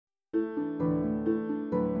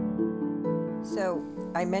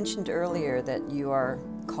I mentioned earlier that you are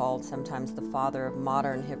called sometimes the father of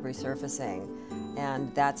modern hip resurfacing,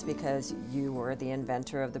 and that's because you were the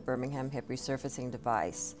inventor of the Birmingham Hip Resurfacing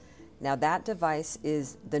device. Now that device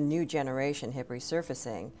is the new generation hip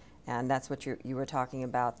resurfacing, and that's what you were talking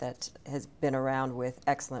about, that has been around with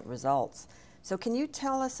excellent results. So can you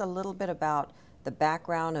tell us a little bit about the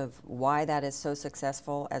background of why that is so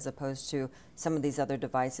successful as opposed to some of these other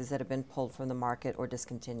devices that have been pulled from the market or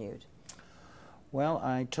discontinued? Well,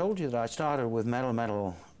 I told you that I started with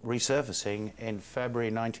metal-metal resurfacing in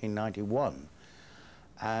February 1991.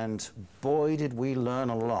 And boy, did we learn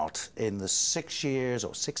a lot in the 6 years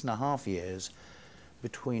or 6.5 years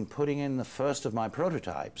between putting in the first of my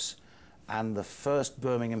prototypes and the first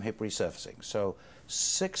Birmingham hip resurfacing. So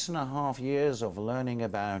 6.5 years of learning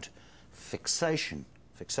about fixation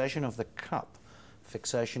of the cup,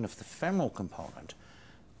 fixation of the femoral component,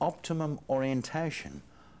 optimum orientation,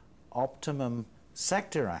 optimum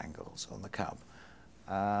sector angles on the cup,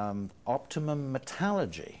 optimum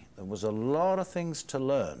metallurgy. There was a lot of things to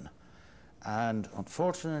learn, and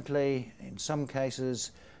unfortunately in some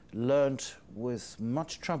cases learnt with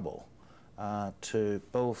much trouble to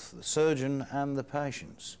both the surgeon and the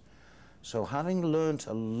patients. So having learnt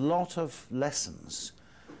a lot of lessons,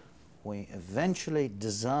 we eventually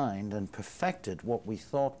designed and perfected what we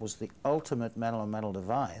thought was the ultimate metal-on-metal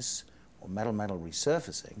device, or metal-metal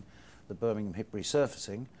resurfacing, the Birmingham Hip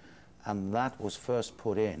Resurfacing, and that was first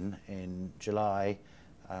put in July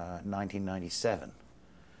 1997.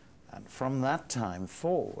 And from that time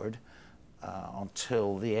forward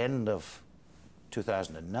until the end of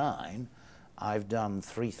 2009, I've done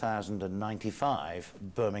 3,095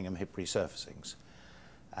 Birmingham Hip Resurfacings.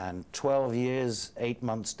 And 12 years, 8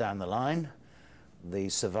 months down the line, the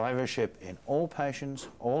survivorship in all patients,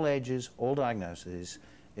 all ages, all diagnoses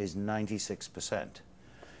is 96%.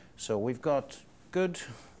 So we've got good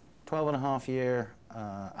 12.5-year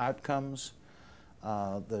outcomes.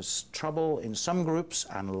 There's trouble in some groups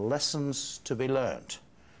and lessons to be learned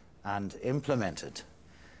and implemented.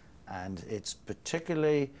 And it's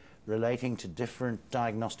particularly relating to different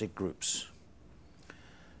diagnostic groups.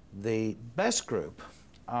 The best group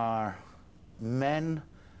are men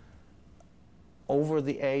over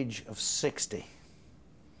the age of 60.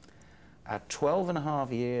 At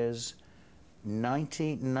 12.5 years,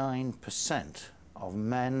 99% of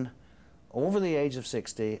men over the age of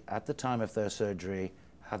 60 at the time of their surgery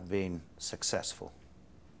have been successful.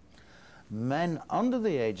 Men under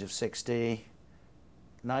the age of 60,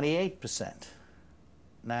 98%.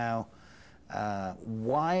 Now,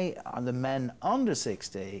 why are the men under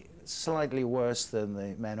 60 slightly worse than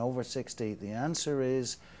the men over 60? The answer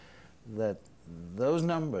is that those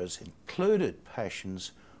numbers included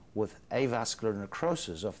patients with avascular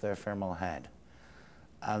necrosis of their femoral head.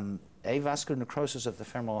 And avascular necrosis of the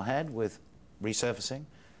femoral head with resurfacing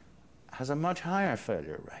has a much higher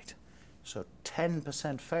failure rate. So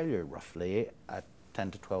 10% failure roughly at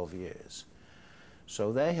 10 to 12 years.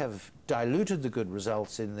 So they have diluted the good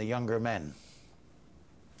results in the younger men.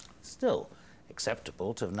 Still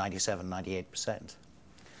acceptable to 97, 98%.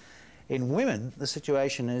 In women, the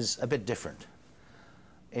situation is a bit different.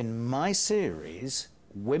 In my series,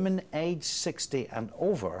 women aged 60 and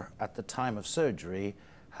over at the time of surgery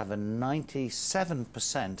have a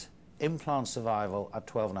 97% implant survival at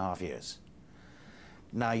 12.5 years.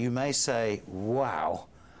 Now you may say, wow,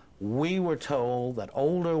 we were told that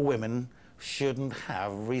older women shouldn't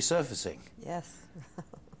have resurfacing. Yes.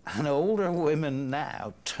 And older women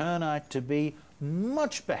now turn out to be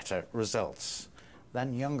much better results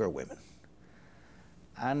than younger women.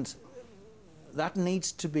 And that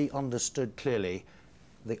needs to be understood clearly.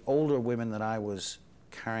 The older women that I was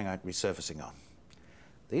carrying out resurfacing on,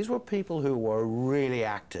 these were people who were really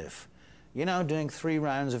active, you know, doing 3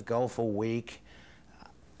 rounds of golf a week.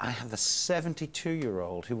 I have a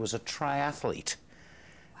 72-year-old who was a triathlete.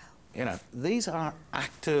 Wow. You know, these are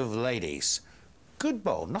active ladies. Good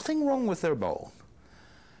bone, nothing wrong with their bone.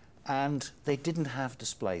 And they didn't have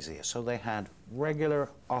dysplasia, so they had regular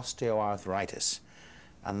osteoarthritis.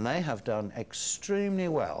 And they have done extremely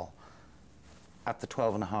well at the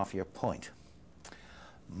 12.5-year point.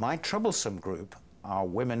 My troublesome group are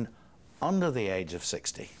women under the age of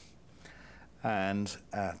 60. And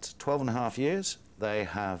at 12.5 years, they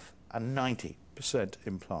have a 90%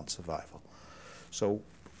 implant survival. So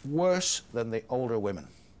worse than the older women.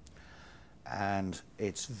 And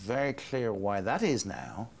it's very clear why that is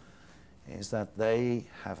now, is that they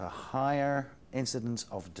have a higher incidence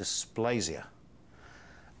of dysplasia.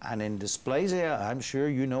 And in dysplasia, I'm sure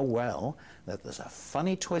you know well that there's a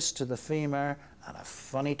funny twist to the femur and a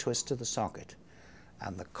funny twist to the socket.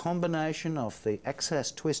 And the combination of the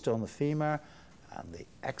excess twist on the femur and the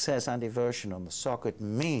excess anteversion on the socket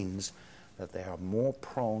means that they are more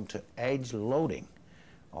prone to edge loading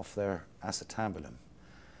of their acetabulum.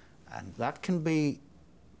 And that can be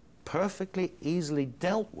perfectly easily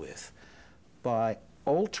dealt with by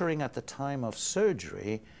altering at the time of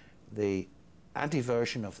surgery the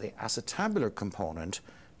anteversion of the acetabular component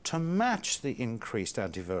to match the increased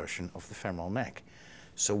anteversion of the femoral neck.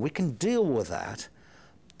 So we can deal with that,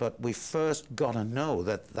 but we first got to know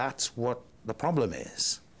that that's what the problem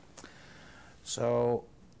is. So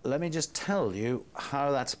let me just tell you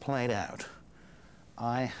how that's played out.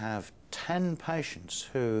 I have 10 patients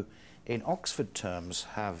who, in Oxford terms,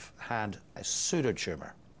 have had a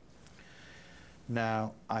pseudotumor.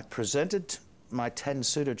 Now, I presented my 10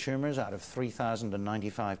 pseudotumors out of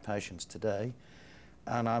 3,095 patients today,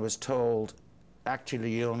 and I was told,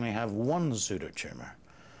 actually, you only have one pseudotumor,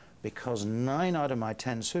 because 9 out of my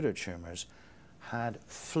 10 pseudotumors had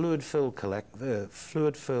fluid-filled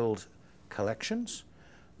collections.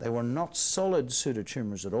 They were not solid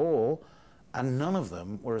pseudotumors at all, and none of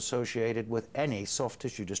them were associated with any soft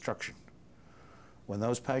tissue destruction. When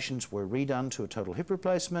those patients were redone to a total hip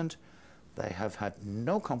replacement, they have had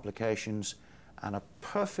no complications and a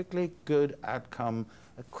perfectly good outcome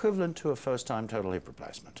equivalent to a first-time total hip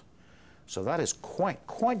replacement. So that is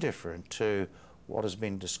quite different to what has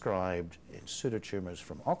been described in pseudotumors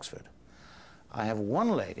from Oxford. I have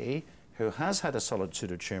one lady who has had a solid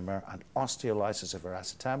pseudotumor and osteolysis of her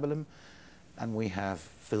acetabulum, and we have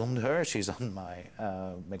filmed her. She's on my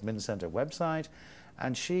McMinn Center website,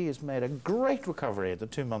 and she has made a great recovery at the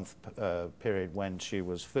 2-month period when she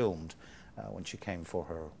was filmed, when she came for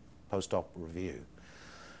her post-op review.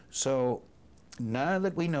 So now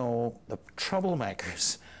that we know the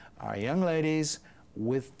troublemakers are young ladies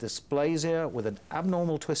with dysplasia, with an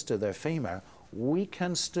abnormal twist of their femur, we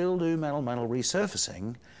can still do metal-metal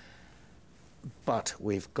resurfacing, but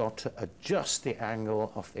we've got to adjust the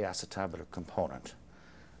angle of the acetabular component.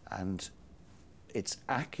 And it's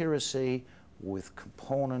accuracy with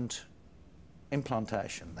component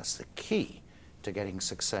implantation. That's the key to getting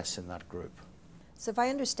success in that group. So if I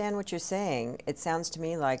understand what you're saying, it sounds to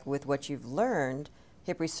me like with what you've learned,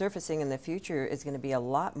 hip resurfacing in the future is going to be a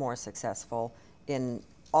lot more successful in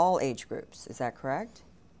all age groups. Is that correct?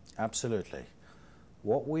 Absolutely.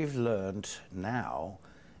 What we've learned now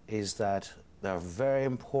is that there are very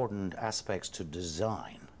important aspects to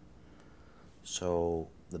design. So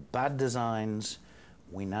the bad designs,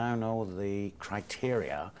 we now know the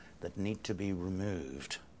criteria that need to be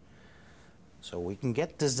removed. So we can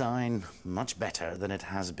get design much better than it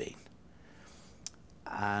has been.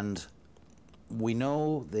 And we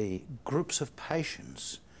know the groups of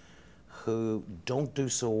patients who don't do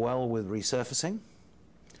so well with resurfacing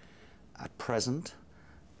at present.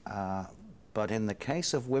 But in the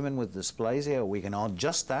case of women with dysplasia, we can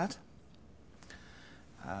adjust that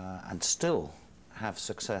and still have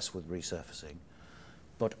success with resurfacing.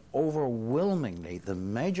 But overwhelmingly, the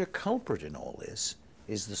major culprit in all this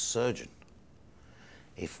is the surgeon.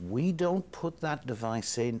 If we don't put that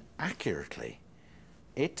device in accurately,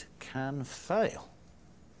 it can fail.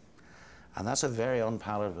 And that's a very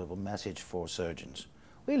unpalatable message for surgeons.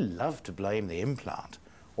 We love to blame the implant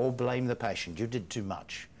or blame the patient. You did too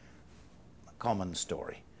much. A common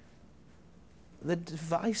story. The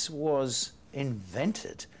device was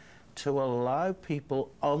invented to allow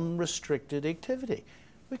people unrestricted activity.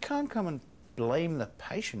 We can't come and blame the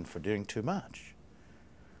patient for doing too much.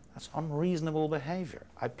 That's unreasonable behavior.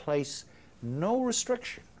 I place no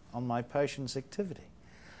restriction on my patient's activity.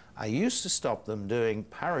 I used to stop them doing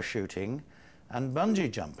parachuting and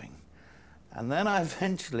bungee jumping. And then I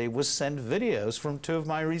eventually was sent videos from 2 of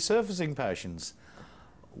my resurfacing patients.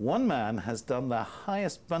 One man has done the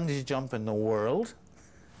highest bungee jump in the world.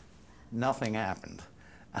 Nothing happened.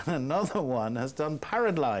 And another one has done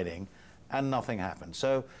paragliding and nothing happened.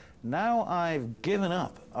 So now I've given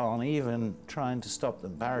up on even trying to stop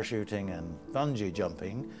them parachuting and bungee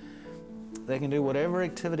jumping. They can do whatever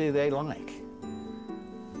activity they like.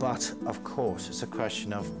 But of course, it's a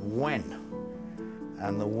question of when.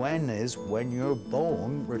 And the when is when your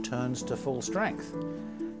bone returns to full strength.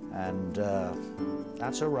 And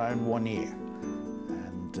that's around 1 year.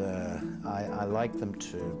 And I like them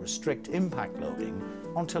to restrict impact loading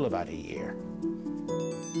until about a year.